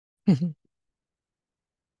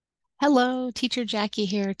Hello, Teacher Jackie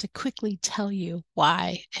here to quickly tell you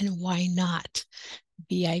why and why not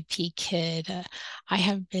VIP Kid. I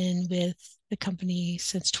have been with the company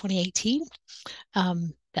since 2018.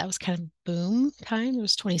 That was kind of boom time. There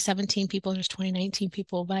was 2017 people, there's 2019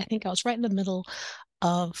 people, but I think I was right in the middle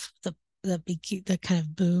of the kind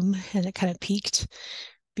of boom, and it kind of peaked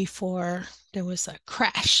before there was a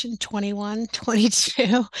crash in 21,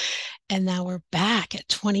 22. And now we're back at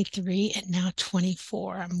 23 and now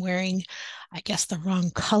 24. I'm wearing, I guess, the wrong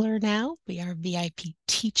color now. We are VIP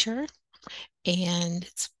teacher, and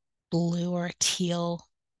it's blue or teal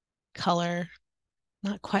color.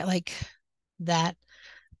 Not quite like that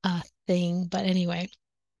thing, but anyway.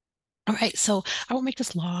 All right, so I won't make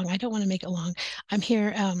this long. I don't want to make it long. I'm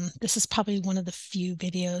here. This is probably one of the few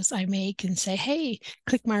videos I make and say, hey,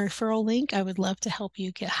 click my referral link. I would love to help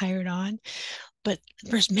you get hired on. But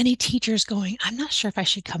there's many teachers going, I'm not sure if I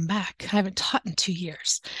should come back. I haven't taught in 2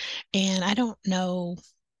 years. And I don't know,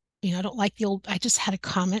 I don't like the old, I just had a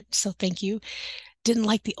comment, so thank you. Didn't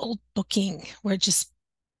like the old booking where it just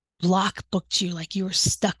block booked you, like you were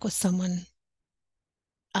stuck with someone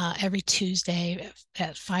every Tuesday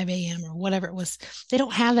at 5 a.m. or whatever it was. They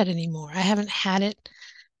don't have that anymore. I haven't had it.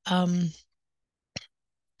 Um,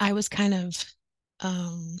 I was kind of,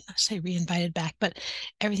 I say reinvited back, but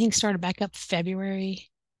everything started back up February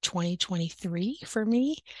 2023 for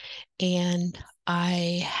me. And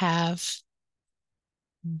I have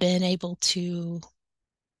been able to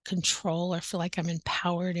control or feel like I'm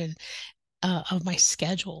empowered and of my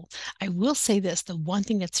schedule. I will say this, the one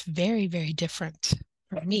thing that's very, very different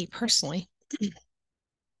for me personally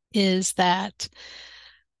is that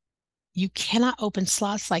you cannot open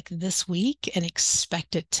slots like this week and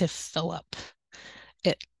expect it to fill up.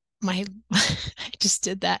 It my I just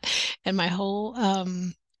did that, and my whole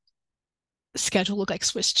schedule looked like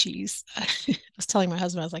Swiss cheese. I was telling my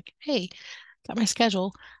husband, I was like, hey, got my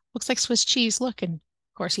schedule. Looks like Swiss cheese. Look. And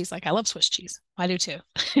of course, he's like, I love Swiss cheese. I do too.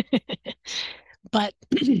 But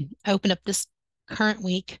I opened up this current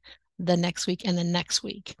week, the next week, and the next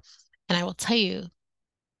week. And I will tell you,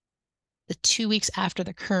 the 2 weeks after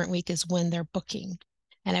the current week is when they're booking.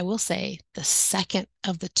 And I will say the second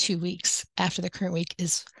of the 2 weeks after the current week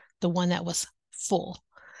is the one that was full.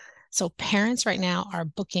 So parents right now are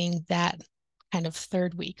booking that kind of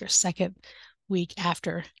third week or second week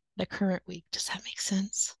after the current week. Does that make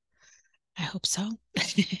sense? I hope so.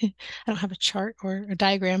 I don't have a chart or a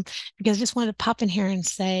diagram because I just wanted to pop in here and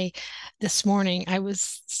say this morning I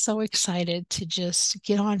was so excited to just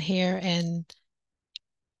get on here and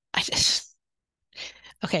I just,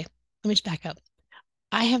 okay, let me just back up.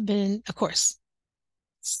 I have been, of course,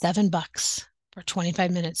 $7 for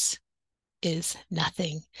 25 minutes is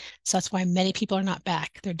nothing. So that's why many people are not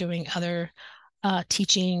back. They're doing other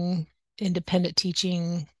teaching, independent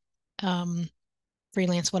teaching, um,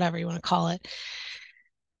 freelance, whatever you want to call it.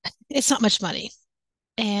 It's not much money.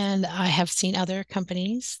 And I have seen other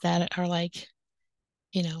companies that are like,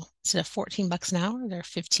 instead of $14 an hour, they're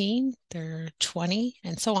 15, they're 20,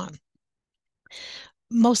 and so on.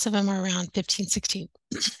 Most of them are around 15, 16.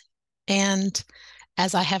 And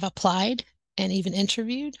as I have applied and even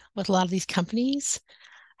interviewed with a lot of these companies,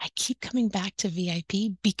 I keep coming back to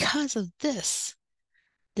VIP because of this.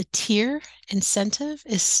 The tier incentive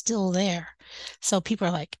is still there. So people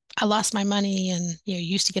are like, I lost my money, and you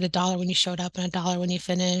used to get $1 when you showed up and $1 when you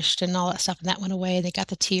finished and all that stuff, and that went away. They got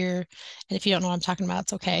the tier. And if you don't know what I'm talking about,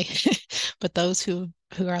 it's okay. But those who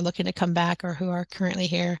are looking to come back or who are currently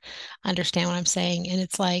here understand what I'm saying. And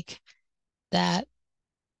it's like that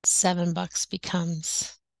 $7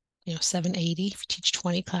 becomes, 780 if you teach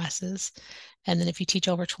 20 classes. And then if you teach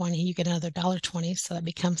over 20, you get another $1.20. So that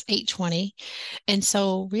becomes $8.20. And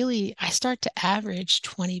so really I start to average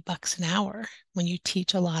 $20 an hour when you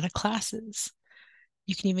teach a lot of classes.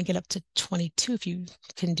 You can even get up to 22 if you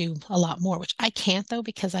can do a lot more, which I can't though,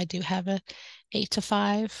 because I do have a 8 to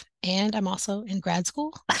 5 and I'm also in grad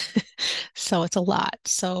school. So it's a lot.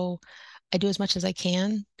 So I do as much as I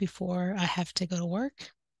can before I have to go to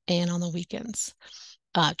work and on the weekends.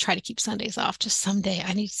 Try to keep Sundays off. Just someday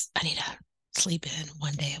I need to sleep in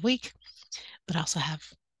one day a week, but I also have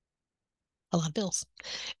a lot of bills.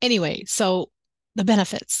 Anyway, so the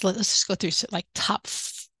benefits. Let's just go through like top.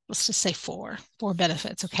 Let's just say four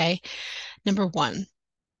benefits. Okay, number one,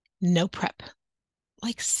 no prep,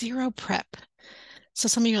 like zero prep. So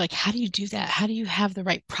some of you are like, how do you do that? How do you have the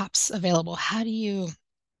right props available? How do you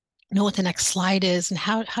know what the next slide is, and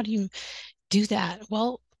how do you do that?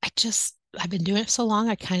 Well, I've been doing it so long,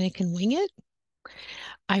 I kind of can wing it.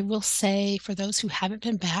 I will say for those who haven't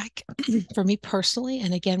been back, for me personally,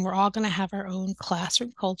 and again, we're all going to have our own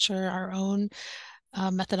classroom culture, our own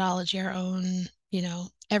methodology, our own,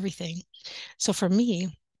 everything. So for me,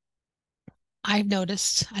 I've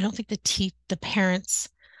noticed, I don't think the parents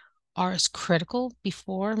are as critical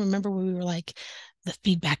before. Remember when we were like, the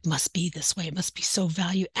feedback must be this way. It must be so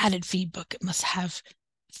value added feedback. It must have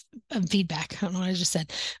feedback. I don't know what I just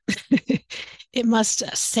said. It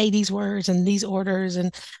must say these words and these orders.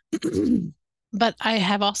 And, but I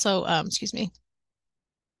have also, excuse me,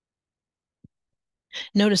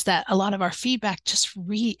 noticed that a lot of our feedback just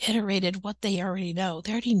reiterated what they already know.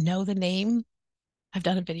 They already know the name. I've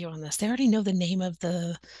done a video on this. They already know the name of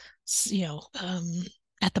the, you know,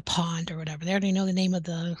 at the pond or whatever. They already know the name of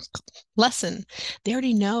the lesson. They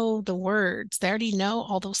already know the words. They already know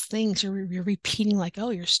all those things. You're repeating like,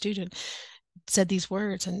 oh, your student said these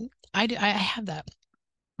words. And I have that.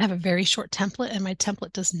 I have a very short template, and my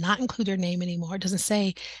template does not include their name anymore. It doesn't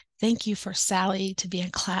say, thank you for Sally to be in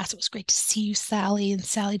class. It was great to see you, Sally. And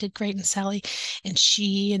Sally did great. And Sally and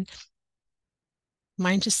she, and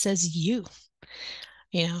mine just says you,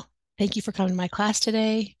 you know, thank you for coming to my class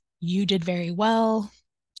today. You did very well.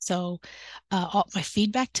 So all my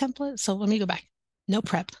feedback template. So let me go back. No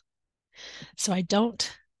prep. So I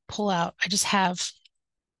don't pull out. I just have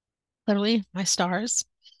literally my stars.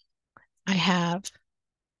 I have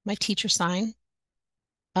my teacher sign.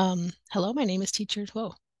 Hello, my name is teacher.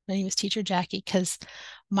 Whoa, my name is teacher Jackie, because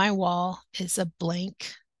my wall is a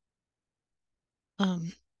blank. I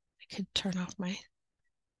could turn off my,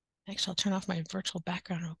 actually, I'll turn off my virtual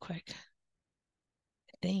background real quick.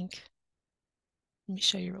 I think. Let me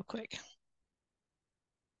show you real quick.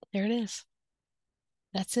 There it is.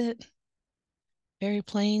 That's it. Very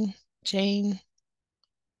plain, Jane.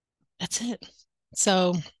 That's it.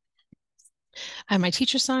 So I have my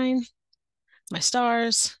teacher sign, my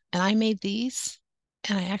stars, and I made these.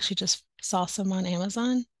 And I actually just saw some on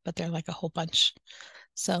Amazon, but they're like a whole bunch.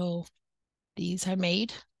 So these I've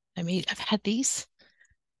had these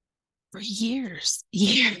for years,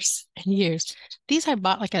 years and years. These I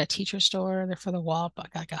bought like at a teacher store. They're for the wall, but I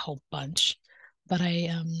got like a whole bunch. But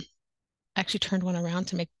I actually turned one around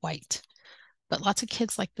to make white. But lots of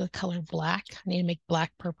kids like the color black. I need to make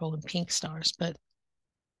black, purple, and pink stars. But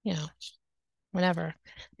you know, whenever.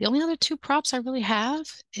 The only other two props I really have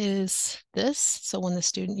is this. So when the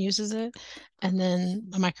student uses it, and then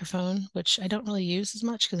a microphone, which I don't really use as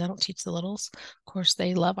much because I don't teach the littles. Of course,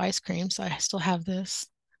 they love ice cream, so I still have this.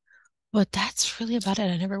 But that's really about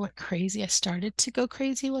it. I never went crazy. I started to go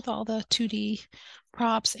crazy with all the 2D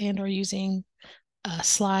props and or using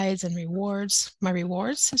slides and rewards. My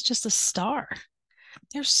rewards is just a star.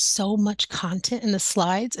 There's so much content in the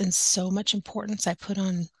slides and so much importance I put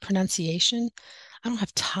on pronunciation. I don't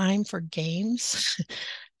have time for games,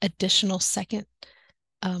 additional second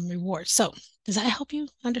rewards. So does that help you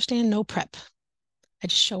understand? No prep. I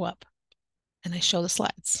just show up and I show the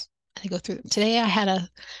slides and I go through them. Today I had a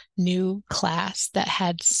new class that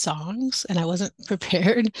had songs and I wasn't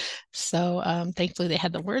prepared. So thankfully they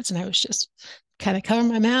had the words and I was just kind of covering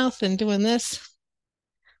my mouth and doing this.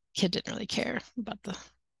 Kid didn't really care about the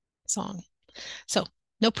song. So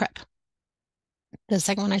no prep. The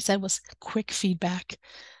second one I said was quick feedback.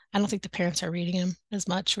 I don't think the parents are reading them as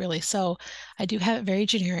much, really. So I do have it very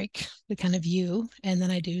generic, the kind of you, and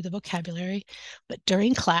then I do the vocabulary. But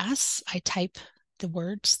during class, I type the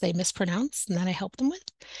words they mispronounce and that I help them with.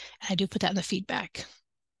 And I do put that in the feedback.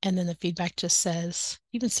 And then the feedback just says,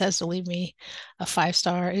 even says to leave me a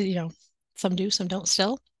 5-star, some do, some don't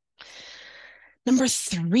still. Number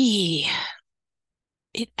 3,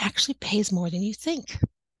 it actually pays more than you think.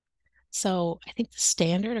 So I think the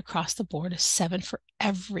standard across the board is 7 for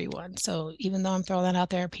everyone. So even though I'm throwing that out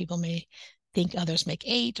there, people may think others make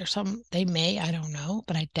 8 or some, they may, I don't know,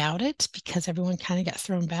 but I doubt it because everyone kind of got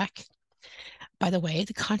thrown back. By the way,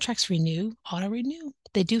 the contracts auto renew.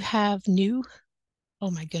 They do have new, oh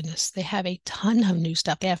my goodness, they have a ton of new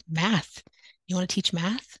stuff. They have math. You want to teach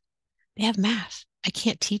math? They have math. I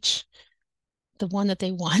can't teach the one that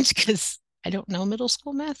they want because I don't know middle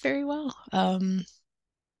school math very well.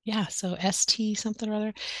 Yeah, so ST something or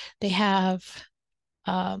other. They have,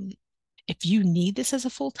 if you need this as a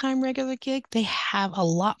full-time regular gig, they have a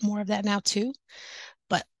lot more of that now too.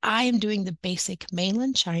 But I am doing the basic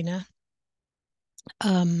mainland China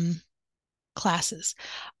classes.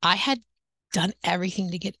 I had done everything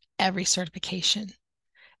to get every certification,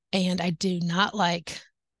 and I do not like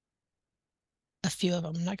a few of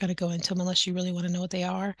them. I'm not going to go into them unless you really want to know what they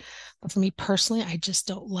are. But for me personally, I just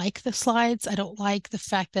don't like the slides. I don't like the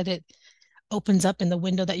fact that it opens up in the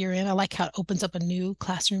window that you're in. I like how it opens up a new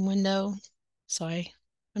classroom window. So I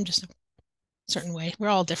I'm just a certain way. We're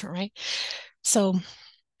all different, right? So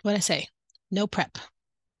what I say, no prep,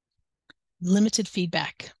 limited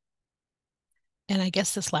feedback. And I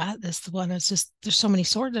guess this one is just there's so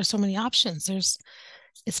many options.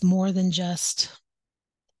 It's more than just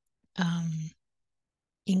um,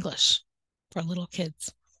 English for little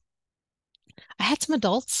kids. I had some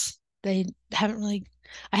adults. They haven't really.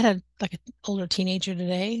 I had like an older teenager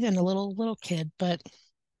today and a little kid, but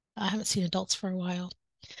I haven't seen adults for a while.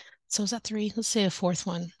 So is that three? Let's say a fourth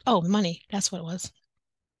one. Oh, money. That's what it was.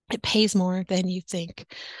 It pays more than you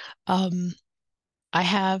think. Um,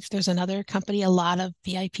 there's another company, a lot of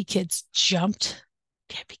VIP kids jumped,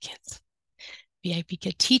 VIP kids, VIP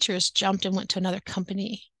kid teachers jumped and went to another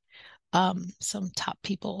company. Some top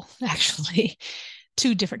people, actually,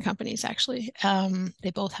 two different companies, actually.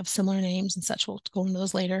 They both have similar names and such. We'll go into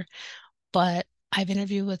those later. But I've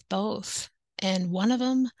interviewed with both. And one of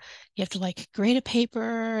them, you have to like grade a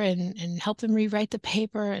paper and help them rewrite the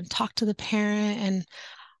paper and talk to the parent. And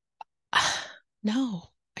no,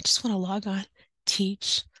 I just want to log on,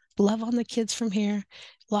 teach, love on the kids from here,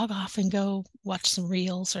 log off and go watch some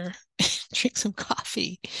reels or drink some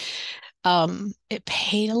coffee. It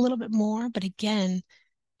paid a little bit more, but again,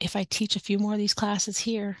 if I teach a few more of these classes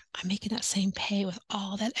here, I'm making that same pay with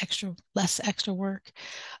all that less extra work.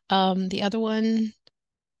 The other one,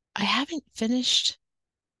 I haven't finished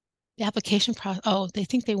the application process. Oh, they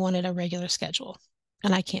think they wanted a regular schedule,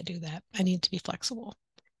 and I can't do that. I need to be flexible.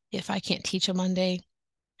 If I can't teach a Monday,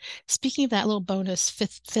 speaking of that little bonus,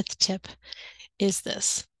 fifth tip is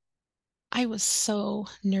this. I was so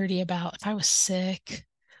nerdy about if I was sick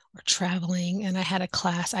or traveling and I had a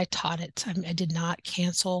class, I taught it. I did not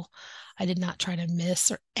cancel. I did not try to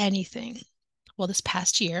miss or anything. Well, this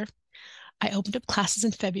past year, I opened up classes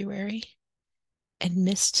in February and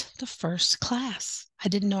missed the first class. I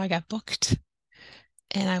didn't know I got booked.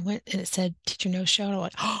 And I went and it said teacher no show. And I'm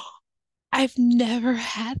like, oh, I've never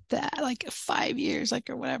had that, like 5 years, like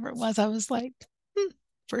or whatever it was. I was like,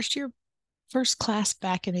 first year, first class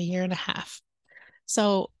back in a year and a half.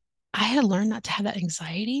 So I had to learn not to have that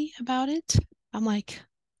anxiety about it. I'm like,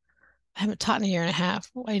 I haven't taught in a year and a half.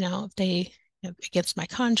 Well, if they against my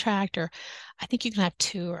contract, or I think you can have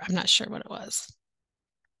two, or I'm not sure what it was.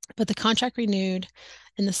 But the contract renewed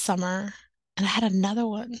in the summer, and I had another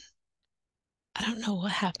one. I don't know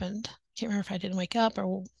what happened. Can't remember if I didn't wake up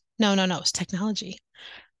or no, it was technology.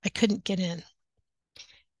 I couldn't get in.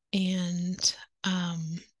 And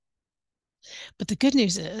but the good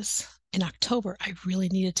news is in October, I really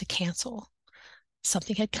needed to cancel.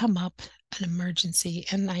 Something had come up, an emergency,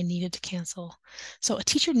 and I needed to cancel. So a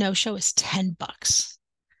teacher no show is $10.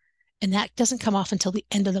 And that doesn't come off until the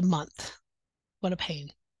end of the month. What a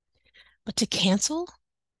pain. But to cancel,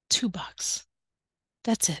 $2.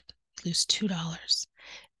 That's it. Lose $2.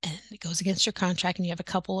 And it goes against your contract, and you have a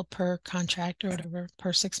couple of per contract or whatever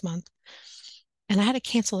per 6 month. And I had to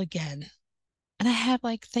cancel again. And I have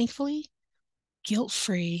like, thankfully,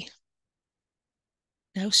 guilt-free,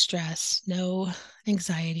 no stress, no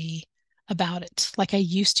anxiety about it like I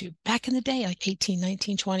used to back in the day, like 18,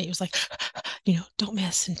 19, 20. It was like, don't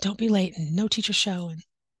miss and don't be late and no teacher show and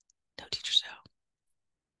no teacher show.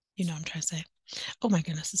 You know what I'm trying to say. Oh my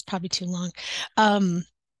goodness, it's probably too long.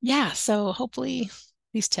 Yeah, so hopefully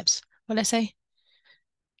these tips. What did I say?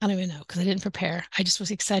 I don't even know because I didn't prepare. I just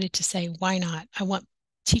was excited to say, why not? I want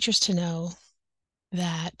teachers to know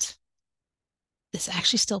that this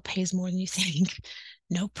actually still pays more than you think.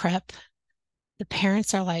 No prep. The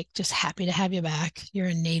parents are like just happy to have you back. You're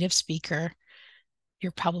a native speaker.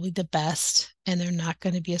 You're probably the best, and they're not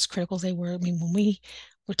going to be as critical as they were. I mean, when we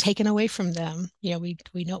were taken away from them, we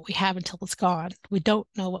know what we have until it's gone. We don't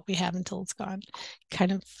know what we have until it's gone,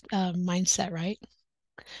 kind of mindset, right?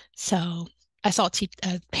 So I saw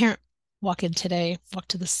a parent walk in today, walk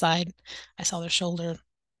to the side. I saw their shoulder,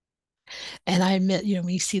 and I admit, when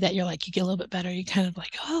you see that, you're like, you get a little bit better. You kind of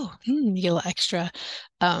like, oh, you get a little extra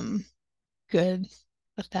um, good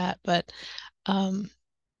with that, but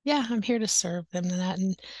yeah, I'm here to serve them and that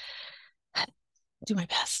and do my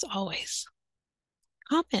best always.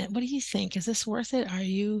 Comment. What do you think? Is this worth it? Have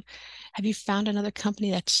you found another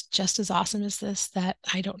company that's just as awesome as this that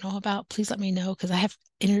I don't know about? Please let me know because I have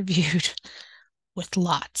interviewed with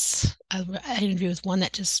lots. I interviewed with one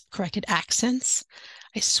that just corrected accents.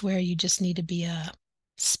 I swear you just need to be a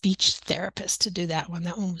speech therapist to do that one.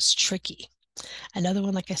 That one was tricky. Another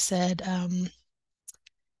one, like I said,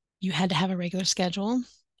 you had to have a regular schedule.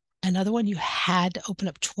 Another one, you had to open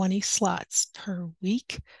up 20 slots per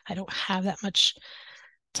week. I don't have that much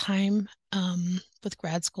time with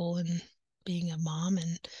grad school and being a mom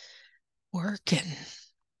and work and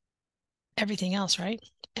everything else, right?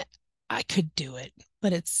 I could do it,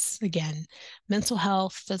 but it's again, mental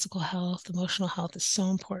health, physical health, emotional health is so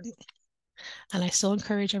important. And I still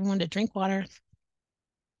encourage everyone to drink water,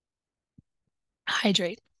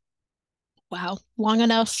 hydrate. Wow, long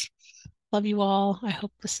enough. Love you all. I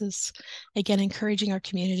hope this is, again, encouraging our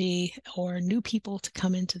community or new people to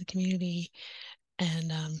come into the community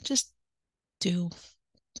and just do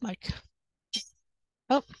like,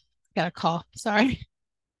 oh, got a call. Sorry.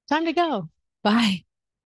 Time to go. Bye.